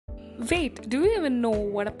Wait, do you even know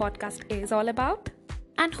what a podcast is all about?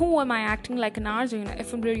 And who am I acting like an RJ in a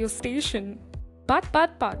FM radio station? But,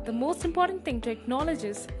 the most important thing to acknowledge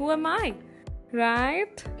is who am I?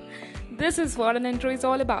 Right? This is what an intro is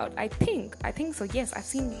all about. I think so. Yes, I've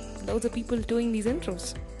seen loads of people doing these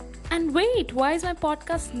intros. And wait, why is my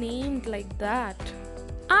podcast named like that?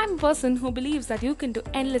 I'm a person who believes that you can do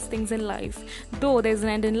endless things in life. Though there's an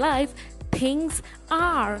end in life, things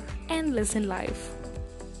are endless in life.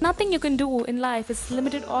 Nothing you can do in life is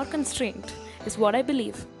limited or constrained, is what I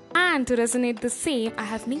believe. And to resonate the same, I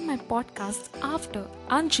have named my podcast after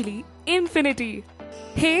Anjali Infinity.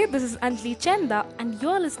 Hey, this is Anjali Chanda and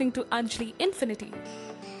you're listening to Anjali Infinity.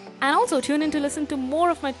 And also tune in to listen to more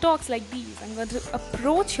of my talks like these. I'm going to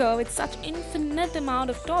approach her with such infinite amount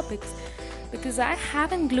of topics because I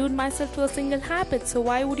haven't glued myself to a single habit. So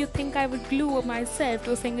why would you think I would glue myself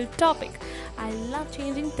to a single topic? I love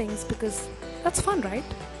changing things because that's fun, right?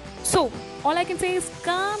 So, all I can say is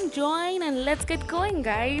come join and let's get going,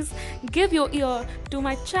 guys. Give your ear to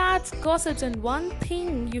my chats, gossips, and one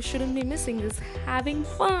thing you shouldn't be missing is having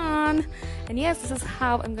fun. And yes, this is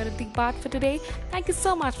how I'm going to depart for today. Thank you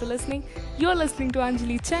so much for listening. You're listening to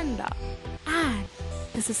Anjali Chanda. And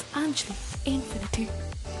this is Anjali Infinity.